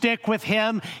you stick with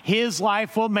him, his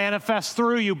life will manifest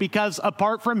through you, because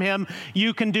apart from him,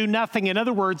 you can do nothing. In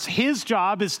other words, his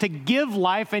job is to give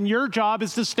life, and your job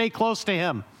is to stay close to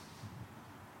him.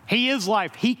 He is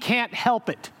life. He can't help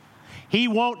it. He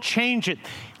won't change it.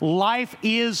 Life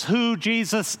is who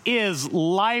Jesus is.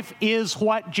 Life is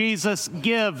what Jesus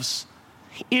gives.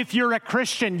 If you're a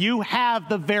Christian, you have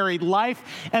the very life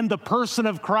and the person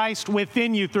of Christ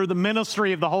within you through the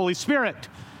ministry of the Holy Spirit.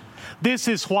 This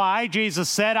is why Jesus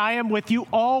said, I am with you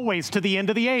always to the end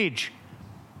of the age.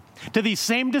 To these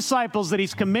same disciples that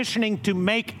he's commissioning to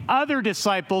make other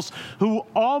disciples who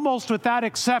almost without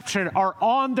exception are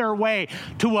on their way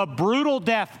to a brutal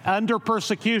death under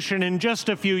persecution in just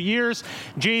a few years,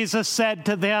 Jesus said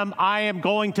to them, I am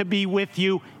going to be with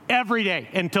you every day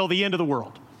until the end of the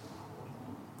world.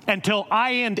 Until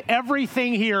I end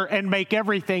everything here and make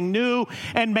everything new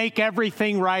and make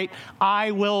everything right,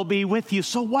 I will be with you.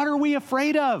 So what are we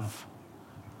afraid of?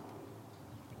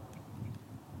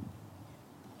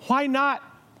 Why not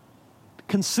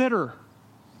consider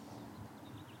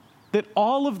that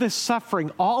all of this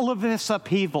suffering, all of this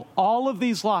upheaval, all of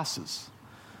these losses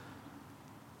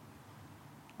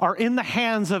are in the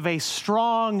hands of a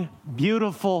strong,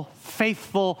 beautiful,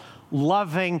 faithful,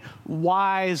 loving,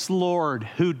 wise Lord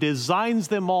who designs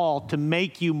them all to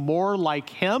make you more like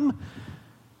him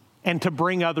and to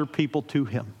bring other people to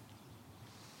him?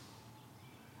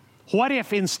 What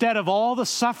if instead of all the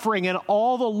suffering and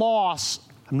all the loss,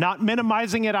 I'm not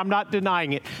minimizing it, I'm not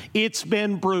denying it, it's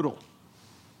been brutal.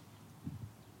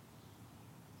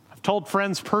 I've told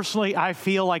friends personally, I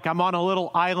feel like I'm on a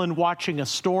little island watching a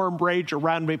storm rage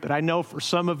around me, but I know for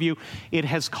some of you, it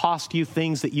has cost you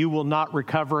things that you will not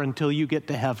recover until you get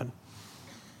to heaven.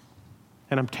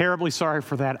 And I'm terribly sorry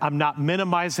for that. I'm not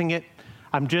minimizing it.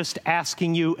 I'm just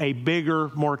asking you a bigger,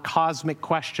 more cosmic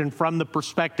question from the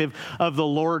perspective of the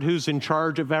Lord who's in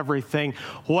charge of everything.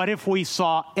 What if we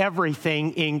saw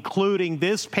everything, including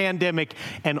this pandemic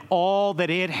and all that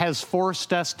it has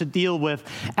forced us to deal with,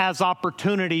 as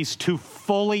opportunities to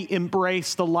fully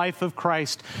embrace the life of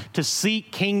Christ, to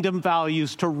seek kingdom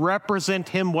values, to represent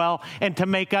him well, and to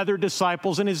make other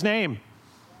disciples in his name?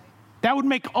 That would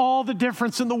make all the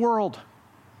difference in the world.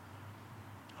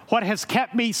 What has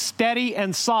kept me steady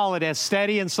and solid as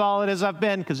I've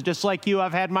been, because just like you,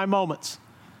 I've had my moments,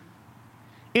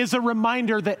 is a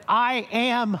reminder that I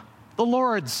am the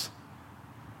Lord's.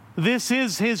 This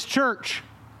is his church.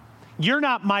 You're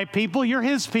not my people, you're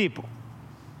his people.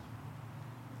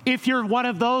 If you're one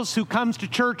of those who comes to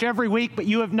church every week, but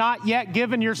you have not yet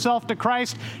given yourself to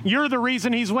Christ, you're the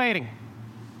reason he's waiting.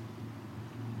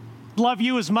 Love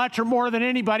you as much or more than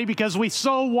anybody because we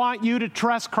so want you to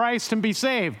trust Christ and be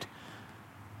saved.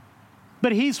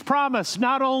 But he's promised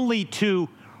not only to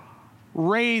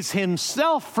raise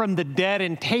himself from the dead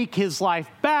and take his life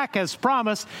back as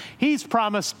promised, he's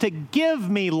promised to give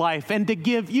me life and to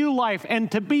give you life and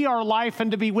to be our life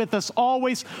and to be with us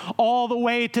always, all the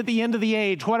way to the end of the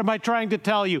age. What am I trying to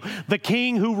tell you? The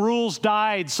King who rules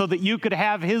died so that you could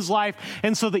have his life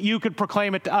and so that you could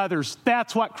proclaim it to others.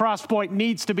 That's what Crosspoint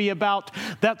needs to be about.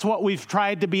 That's what we've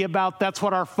tried to be about. That's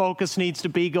what our focus needs to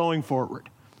be going forward.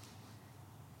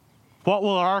 What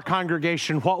will our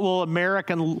congregation, what will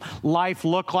American life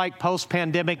look like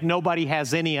post-pandemic? Nobody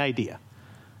has any idea.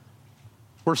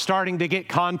 We're starting to get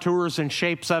contours and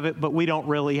shapes of it, but we don't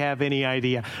really have any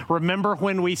idea. Remember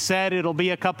when we said it'll be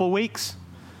a couple weeks?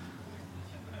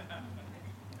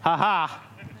 Ha-ha.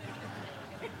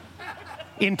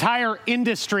 Entire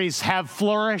industries have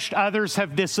flourished, others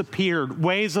have disappeared.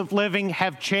 Ways of living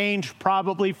have changed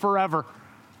probably forever.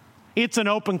 It's an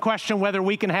open question whether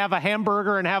we can have a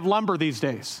hamburger and have lumber these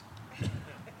days.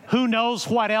 Who knows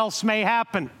what else may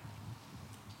happen?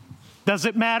 Does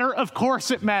it matter? Of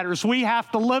course it matters. We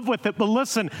have to live with it. But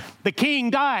listen, the King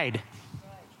died.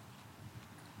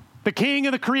 The King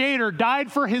and the Creator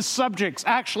died for his subjects,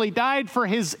 actually died for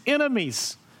his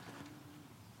enemies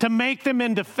to make them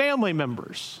into family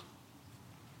members.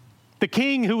 The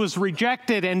King who was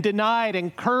rejected and denied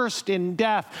and cursed in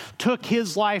death took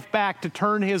his life back to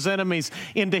turn his enemies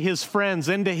into his friends,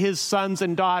 into his sons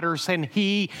and daughters, and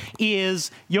he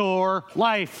is your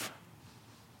life.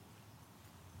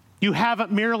 You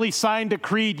haven't merely signed a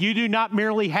creed. You do not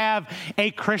merely have a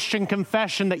Christian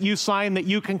confession that you sign that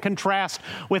you can contrast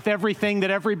with everything that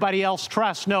everybody else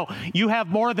trusts. No, you have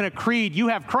more than a creed. You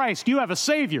have Christ. You have a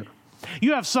Savior.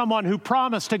 You have someone who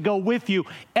promised to go with you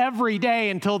every day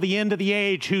until the end of the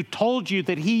age, who told you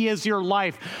that he is your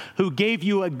life, who gave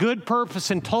you a good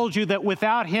purpose and told you that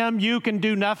without him you can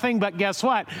do nothing. But guess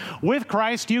what? With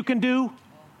Christ you can do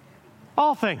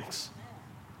All things.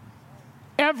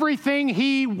 Everything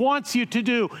he wants you to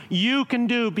do, you can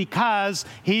do because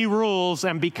he rules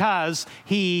and because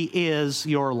he is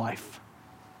your life.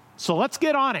 So let's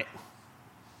get on it.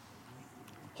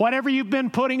 Whatever you've been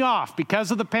putting off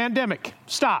because of the pandemic,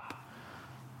 stop.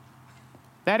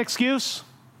 That excuse,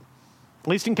 at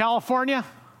least in California,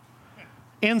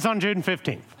 ends on June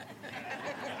 15th.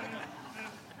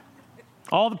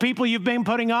 All the people you've been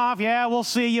putting off, yeah, we'll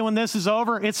see you when this is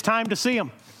over. It's time to see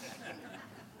them.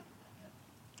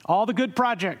 All the good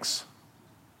projects,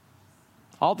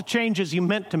 all the changes you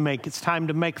meant to make, it's time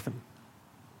to make them.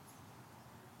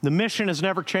 The mission has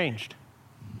never changed.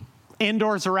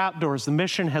 Indoors or outdoors, the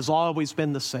mission has always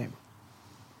been the same.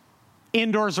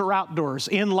 Indoors or outdoors,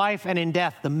 in life and in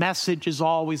death, the message is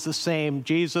always the same.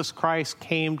 Jesus Christ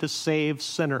came to save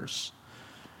sinners.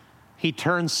 He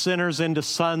turns sinners into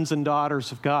sons and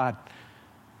daughters of God.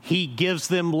 He gives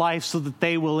them life so that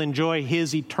they will enjoy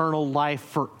his eternal life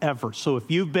forever. So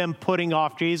if you've been putting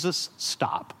off Jesus,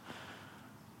 stop.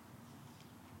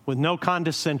 With no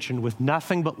condescension, with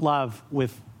nothing but love,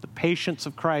 with the patience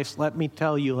of Christ, let me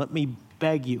tell you, let me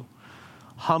beg you,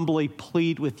 humbly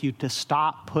plead with you to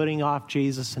stop putting off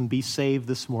Jesus and be saved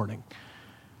this morning.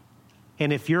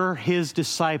 And if you're his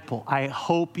disciple, I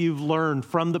hope you've learned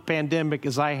from the pandemic,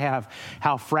 as I have,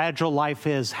 how fragile life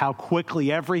is, how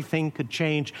quickly everything could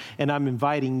change. And I'm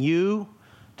inviting you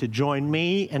to join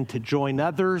me and to join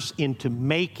others into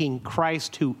making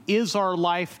Christ, who is our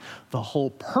life, the whole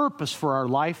purpose for our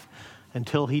life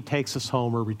until he takes us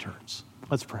home or returns.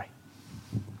 Let's pray.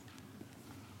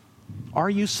 Are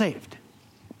you saved?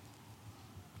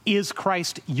 Is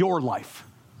Christ your life?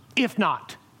 If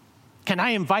not, can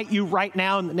I invite you right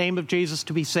now in the name of Jesus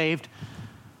to be saved?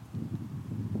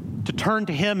 To turn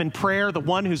to him in prayer, the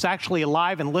one who's actually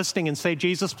alive and listening, and say,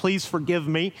 Jesus, please forgive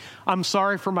me. I'm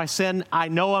sorry for my sin. I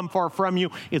know I'm far from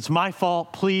you. It's my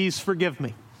fault. Please forgive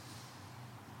me.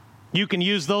 You can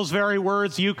use those very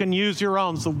words. You can use your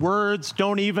own. The words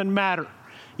don't even matter.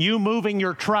 You moving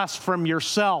your trust from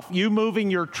yourself, you moving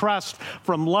your trust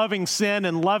from loving sin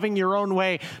and loving your own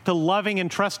way to loving and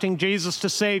trusting Jesus to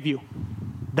save you.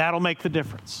 That'll make the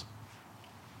difference.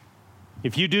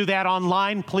 If you do that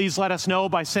online, please let us know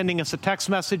by sending us a text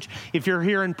message. If you're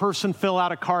here in person, fill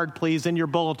out a card, please, in your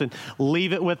bulletin.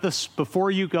 Leave it with us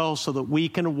before you go so that we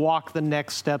can walk the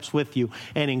next steps with you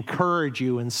and encourage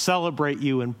you and celebrate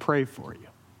you and pray for you.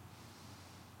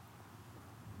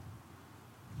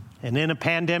 And in a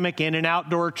pandemic, in an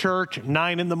outdoor church at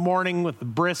 9 in the morning with the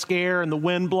brisk air and the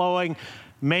wind blowing,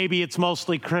 maybe it's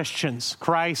mostly Christians.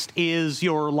 Christ is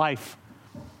your life.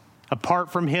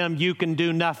 Apart from him, you can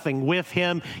do nothing. With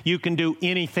him, you can do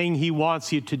anything he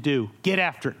wants you to do. Get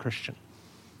after it, Christian.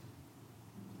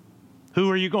 Who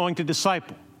are you going to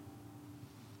disciple?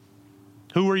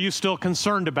 Who are you still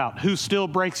concerned about? Who still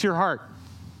breaks your heart?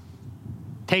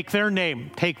 Take their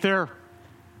name, take their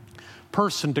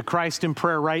person to Christ in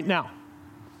prayer right now.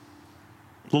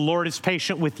 The Lord is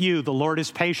patient with you. The Lord is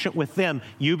patient with them.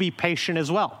 You be patient as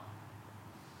well.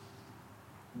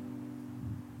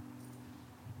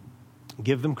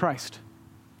 Give them Christ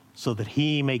so that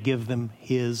he may give them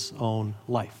his own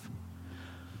life.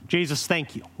 Jesus,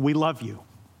 thank you. We love you.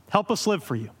 Help us live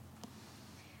for you.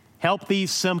 Help these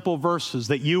simple verses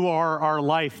that you are our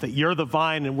life, that you're the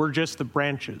vine and we're just the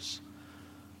branches.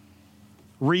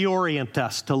 Reorient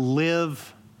us to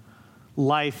live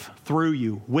life through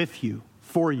you, with you,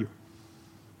 for you.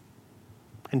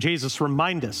 And Jesus,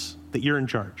 remind us that you're in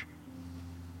charge.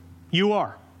 You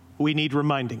are. We need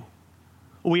reminding.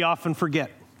 We often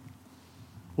forget.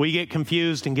 We get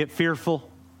confused and get fearful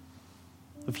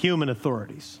of human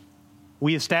authorities.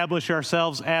 We establish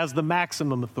ourselves as the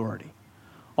maximum authority,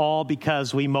 all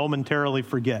because we momentarily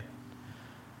forget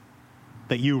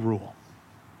that you rule.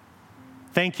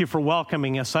 Thank you for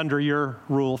welcoming us under your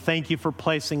rule. Thank you for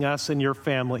placing us in your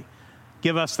family.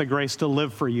 Give us the grace to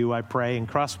live for you, I pray. And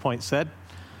Crosspoint said,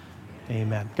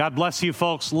 amen. God bless you,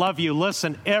 folks. Love you.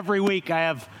 Listen, every week I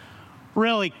have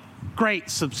really great,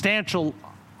 substantial,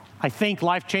 I think,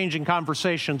 life-changing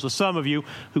conversations with some of you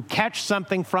who catch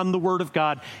something from the Word of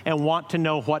God and want to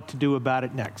know what to do about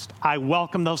it next. I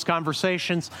welcome those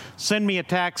conversations. Send me a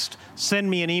text, send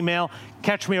me an email,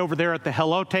 catch me over there at the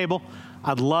hello table.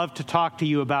 I'd love to talk to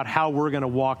you about how we're going to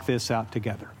walk this out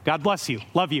together. God bless you.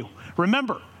 Love you.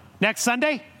 Remember, next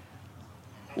Sunday,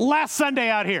 last Sunday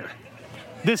out here,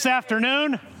 this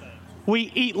afternoon,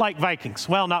 we eat like Vikings.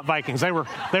 Well, not Vikings. They were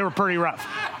pretty rough.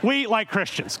 We eat like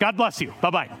Christians. God bless you.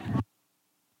 Bye-bye.